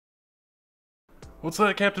What's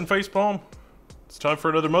that, Captain Facepalm? It's time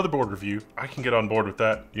for another motherboard review. I can get on board with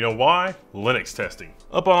that. You know why? Linux testing.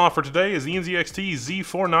 Up on offer today is the NZXT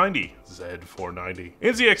Z490. Z490.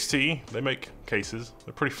 NZXT, they make cases.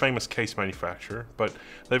 They're a pretty famous case manufacturer, but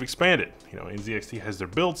they've expanded. You know, NZXT has their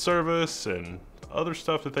build service and other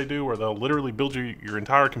stuff that they do where they'll literally build you your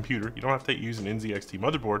entire computer. You don't have to use an NZXT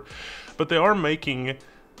motherboard, but they are making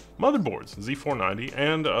motherboards, Z490,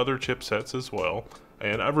 and other chipsets as well.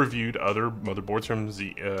 And I've reviewed other motherboards from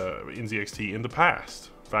NZXT in the past.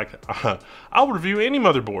 In fact, I'll review any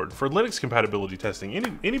motherboard for Linux compatibility testing.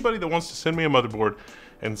 Anybody that wants to send me a motherboard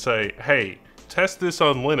and say, hey, test this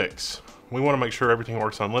on Linux. We want to make sure everything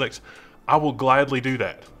works on Linux. I will gladly do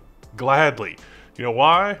that. Gladly. You know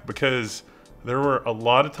why? Because there were a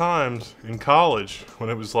lot of times in college when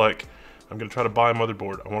it was like, I'm going to try to buy a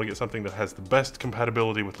motherboard. I want to get something that has the best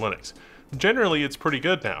compatibility with Linux. Generally, it's pretty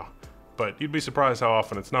good now. But you'd be surprised how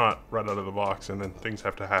often it's not right out of the box, and then things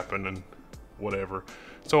have to happen and whatever,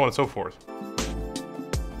 so on and so forth.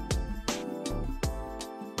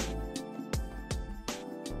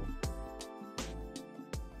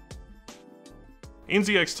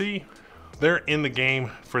 NZXT, they're in the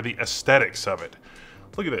game for the aesthetics of it.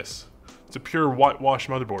 Look at this. It's a pure whitewash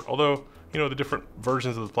motherboard, although, you know, the different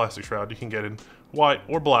versions of the plastic shroud you can get in white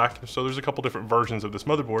or black, so there's a couple different versions of this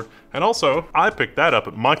motherboard. And also, I picked that up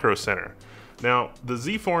at Micro Center. Now, the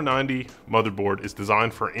Z490 motherboard is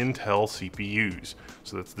designed for Intel CPUs.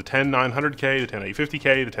 So that's the 10900K, the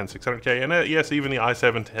 10850K, the 10600K, and yes, even the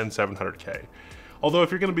i7 10700K. Although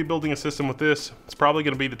if you're going to be building a system with this, it's probably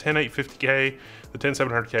going to be the 10850K, the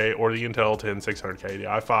 10700K, or the Intel 10600K, the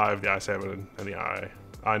i5, the i7, and the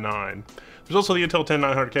i9. There's also the Intel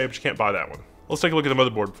 10900K, but you can't buy that one. Let's take a look at the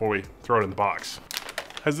motherboard before we throw it in the box.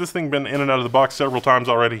 Has this thing been in and out of the box several times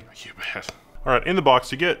already? You bet. Alright, in the box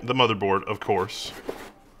you get the motherboard, of course.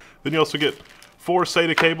 Then you also get 4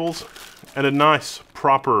 SATA cables and a nice,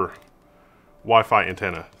 proper Wi-Fi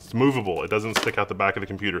antenna. It's movable, it doesn't stick out the back of the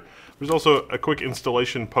computer. There's also a quick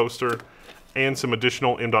installation poster and some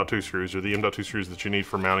additional M.2 screws, or the M.2 screws that you need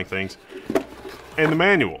for mounting things. And the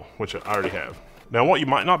manual, which I already have. Now, what you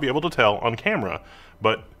might not be able to tell on camera,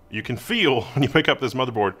 but you can feel when you pick up this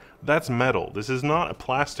motherboard, that's metal. This is not a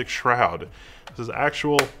plastic shroud. This is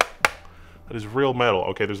actual, that is real metal.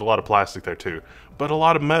 Okay, there's a lot of plastic there too, but a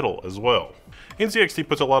lot of metal as well. NZXT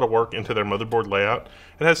puts a lot of work into their motherboard layout.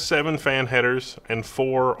 It has 7 fan headers and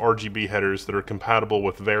 4 RGB headers that are compatible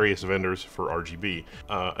with various vendors for RGB.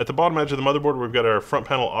 At the bottom edge of the motherboard, we've got our front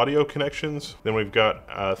panel audio connections. Then we've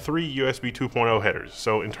got 3 USB 2.0 headers.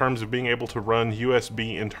 So in terms of being able to run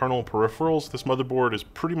USB internal peripherals, this motherboard is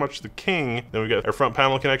pretty much the king. Then we've got our front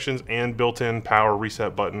panel connections and built-in power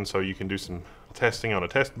reset button, so you can do some testing on a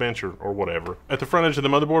test bench or whatever. At the front edge of the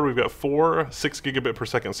motherboard, we've got 4 6 gigabit per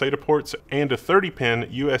second SATA ports and a 30-pin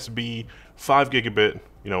USB 5 gigabit,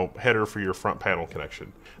 header for your front panel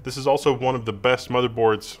connection. This is also one of the best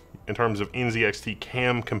motherboards in terms of NZXT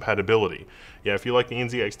CAM compatibility. Yeah, if you like the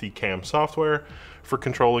NZXT CAM software for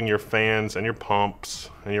controlling your fans and your pumps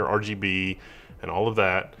and your RGB and all of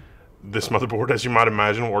that, this motherboard, as you might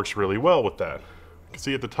imagine, works really well with that. You can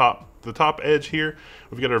see at the top edge here,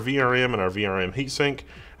 we've got our VRM and our VRM heatsink.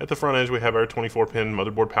 At the front edge, we have our 24-pin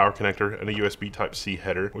motherboard power connector and a USB Type-C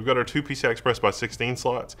header. We've got our 2 PCI Express by 16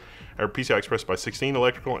 slots, our PCI Express by 16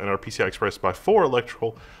 electrical, and our PCI Express by 4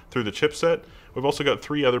 electrical through the chipset. We've also got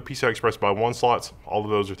 3 other PCI Express by 1 slots. All of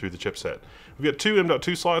those are through the chipset. We've got 2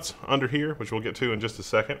 M.2 slots under here, which we'll get to in just a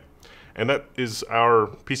second. And that is our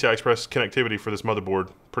PCI Express connectivity for this motherboard,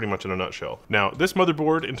 pretty much in a nutshell. Now, this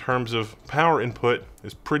motherboard, in terms of power input,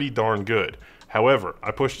 is pretty darn good. However,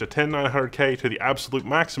 I pushed a 10900K to the absolute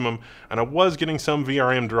maximum, and I was getting some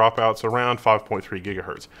VRM dropouts around 5.3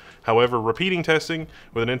 gigahertz. However, repeating testing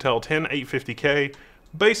with an Intel 10850K,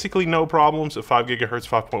 basically no problems at 5 gigahertz,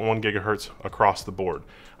 5.1 gigahertz across the board.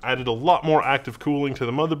 I added a lot more active cooling to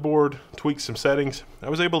the motherboard, tweaked some settings. I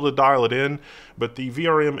was able to dial it in, but the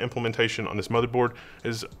VRM implementation on this motherboard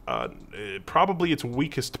is probably its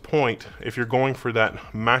weakest point if you're going for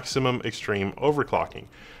that maximum extreme overclocking.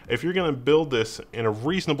 If you're going to build this in a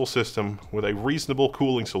reasonable system with a reasonable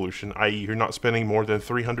cooling solution, i.e. you're not spending more than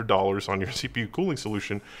 $300 on your CPU cooling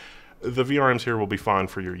solution, the VRMs here will be fine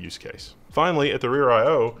for your use case. Finally, at the rear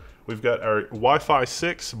I/O, we've got our Wi-Fi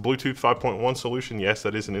 6 Bluetooth 5.1 solution. Yes,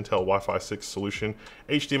 that is an Intel Wi-Fi 6 solution.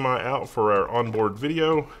 HDMI out for our onboard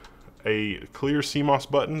video. A clear CMOS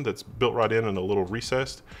button that's built right in and a little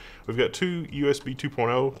recessed. We've got 2 USB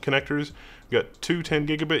 2.0 connectors. We've got 2 10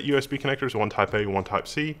 gigabit USB connectors, one Type A, one Type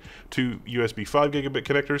C, 2 USB 5 gigabit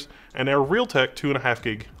connectors, and our Realtek 2.5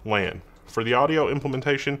 gig LAN. For the audio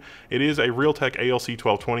implementation, it is a Realtek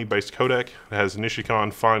ALC1220 based codec. It has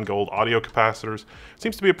Nichicon fine gold audio capacitors.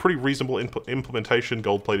 Seems to be a pretty reasonable implementation,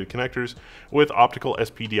 gold-plated connectors with optical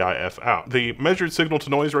SPDIF out. The measured signal to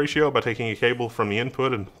noise ratio by taking a cable from the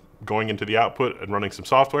input and going into the output and running some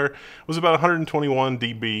software was about 121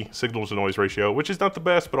 dB signal to noise ratio, which is not the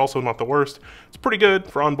best, but also not the worst. It's pretty good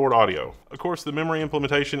for onboard audio. Of course, the memory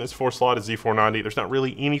implementation is 4-slotted Z490. There's not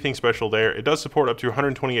really anything special there. It does support up to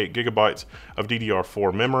 128 gigabytes of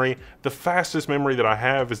DDR4 memory. The fastest memory that I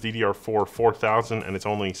have is DDR4 4000, and it's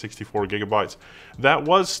only 64 gigabytes. That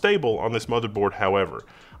was stable on this motherboard, however.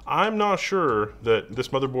 I'm not sure that this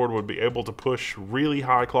motherboard would be able to push really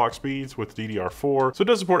high clock speeds with DDR4. So it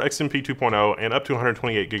does support XMP 2.0 and up to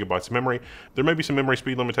 128 gigabytes of memory. There may be some memory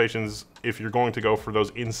speed limitations if you're going to go for those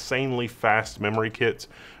insanely fast memory kits.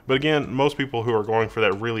 But again, most people who are going for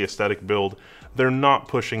that really aesthetic build, they're not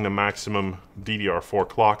pushing the maximum DDR4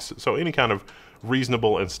 clocks. So any kind of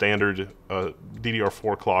reasonable and standard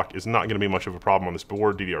DDR4 clock is not going to be much of a problem on this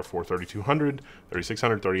board. DDR4 3200,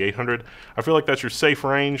 3600, 3800. I feel like that's your safe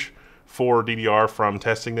range for DDR from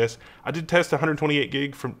testing this. I did test a 128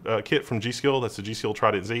 gig from, kit from G.Skill. That's the G.Skill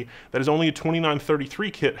Trident Z. That is only a 2933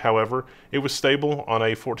 kit, however. It was stable on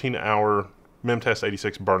a 14-hour Memtest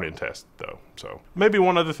 86 burn-in test, though. So maybe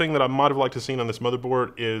one other thing that I might have liked to see on this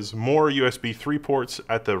motherboard is more USB 3 ports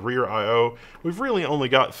at the rear I.O. We've really only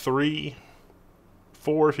got 4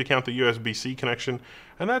 if you count the USB-C connection,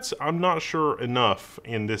 and that's, I'm not sure, enough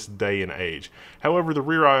in this day and age. However, the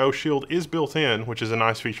rear I.O. shield is built in, which is a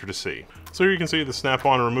nice feature to see. So here you can see the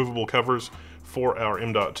snap-on removable covers for our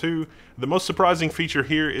M.2. The most surprising feature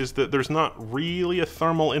here is that there's not really a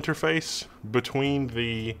thermal interface between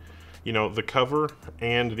the the cover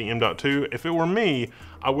and the M.2. If it were me,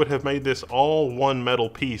 I would have made this all one metal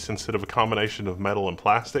piece instead of a combination of metal and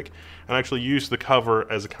plastic, and actually use the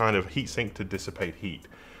cover as a kind of heatsink to dissipate heat.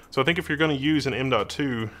 So I think if you're going to use an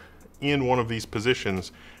M.2 in one of these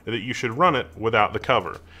positions, that you should run it without the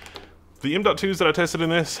cover. The M.2s that I tested in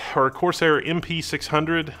this are a Corsair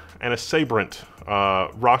MP600 and a Sabrent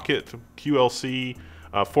Rocket QLC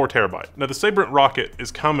 4 terabyte. Now the Sabrent Rocket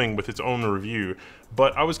is coming with its own review,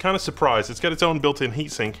 but I was kind of surprised. It's got its own built-in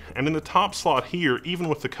heatsink, and in the top slot here, even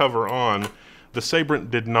with the cover on, the Sabrent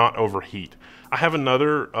did not overheat. I have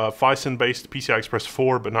another Phison-based PCI Express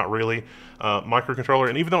 4, but not really, microcontroller,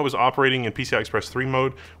 and even though it was operating in PCI Express 3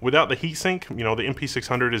 mode, without the heatsink, the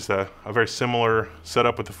MP600 is a very similar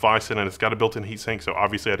setup with the Phison, and it's got a built-in heatsink, so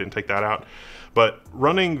obviously I didn't take that out. But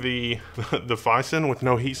running the Phison with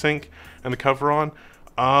no heatsink and the cover on,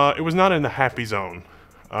 it was not in the happy zone.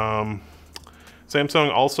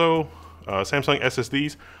 Samsung also, Samsung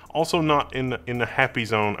SSDs, also not in the happy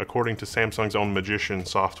zone according to Samsung's own Magician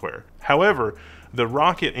software. However, the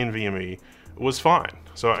Rocket NVMe was fine.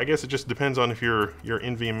 So I guess it just depends on if your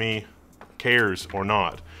NVMe cares or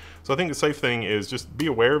not. So I think the safe thing is just be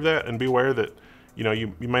aware of that, and be aware that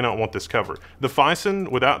you may not want this cover. The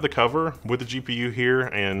Phison without the cover, with the GPU here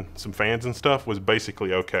and some fans and stuff, was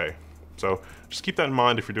basically okay. So just keep that in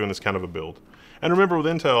mind if you're doing this kind of a build. And remember, with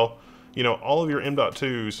Intel, all of your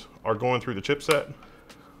M.2s are going through the chipset.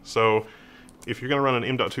 So if you're going to run an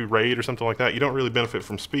M.2 RAID or something like that, you don't really benefit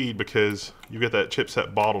from speed because you get that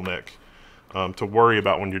chipset bottleneck to worry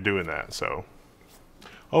about when you're doing that. So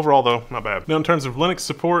overall, though, not bad. Now, in terms of Linux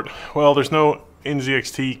support, well, there's no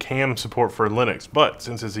NZXT CAM support for Linux, but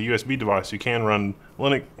since it's a USB device, you can run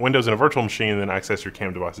Windows in a virtual machine and then access your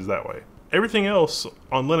CAM devices that way. Everything else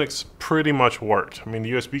on Linux pretty much worked. I mean,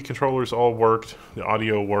 the USB controllers all worked, the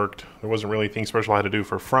audio worked. There wasn't really anything special I had to do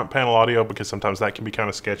for front panel audio because sometimes that can be kind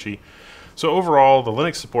of sketchy. So overall, the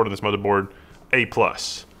Linux support on this motherboard, A+.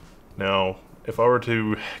 Now, if I were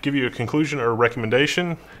to give you a conclusion or a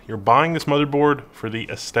recommendation, you're buying this motherboard for the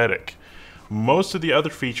aesthetic. Most of the other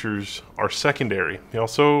features are secondary. You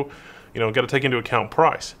also, got to take into account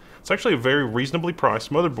price. It's actually a very reasonably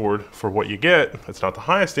priced motherboard for what you get. It's not the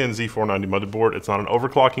highest end Z490 motherboard. It's not an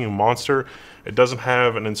overclocking monster. It doesn't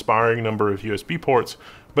have an inspiring number of USB ports,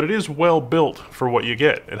 but it is well built for what you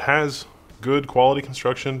get. It has good quality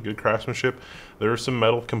construction, good craftsmanship. There are some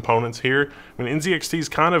metal components here. I mean, NZXT is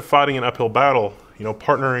kind of fighting an uphill battle,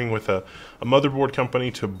 partnering with a motherboard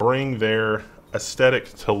company to bring their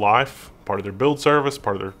aesthetic to life, part of their build service,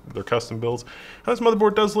 part of their custom builds. And this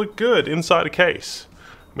motherboard does look good inside a case.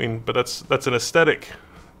 I mean, but that's an aesthetic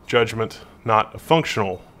judgment, not a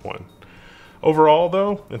functional one. Overall,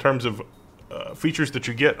 though, in terms of features that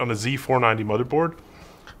you get on a Z490 motherboard,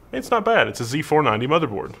 It's not bad. It's a Z490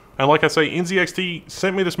 motherboard. And like I say, NZXT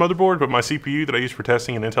sent me this motherboard, but my CPU that I use for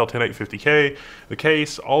testing an Intel 10850K, the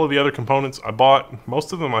case, all of the other components I bought,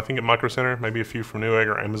 most of them I think at Micro Center, maybe a few from Newegg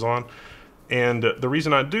or Amazon. And the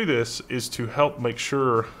reason I do this is to help make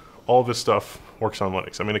sure all this stuff works on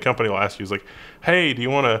Linux. I mean, a company will ask you, is like, hey, do you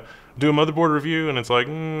want to do a motherboard review? And it's like,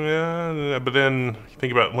 yeah, but then you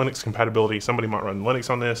think about Linux compatibility. Somebody might run Linux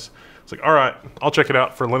on this. It's like, all right, I'll check it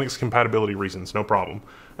out for Linux compatibility reasons, no problem.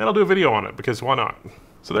 And I'll do a video on it, because why not?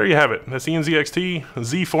 So there you have it. That's the NZXT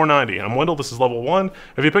Z490. I'm Wendell, this is level 1.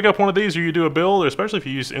 If you pick up one of these or you do a build, or especially if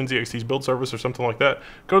you use NZXT's build service or something like that,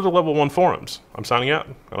 go to the level 1 forums. I'm signing out,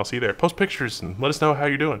 and I'll see you there. Post pictures and let us know how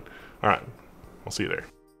you're doing. All right, I'll see you there.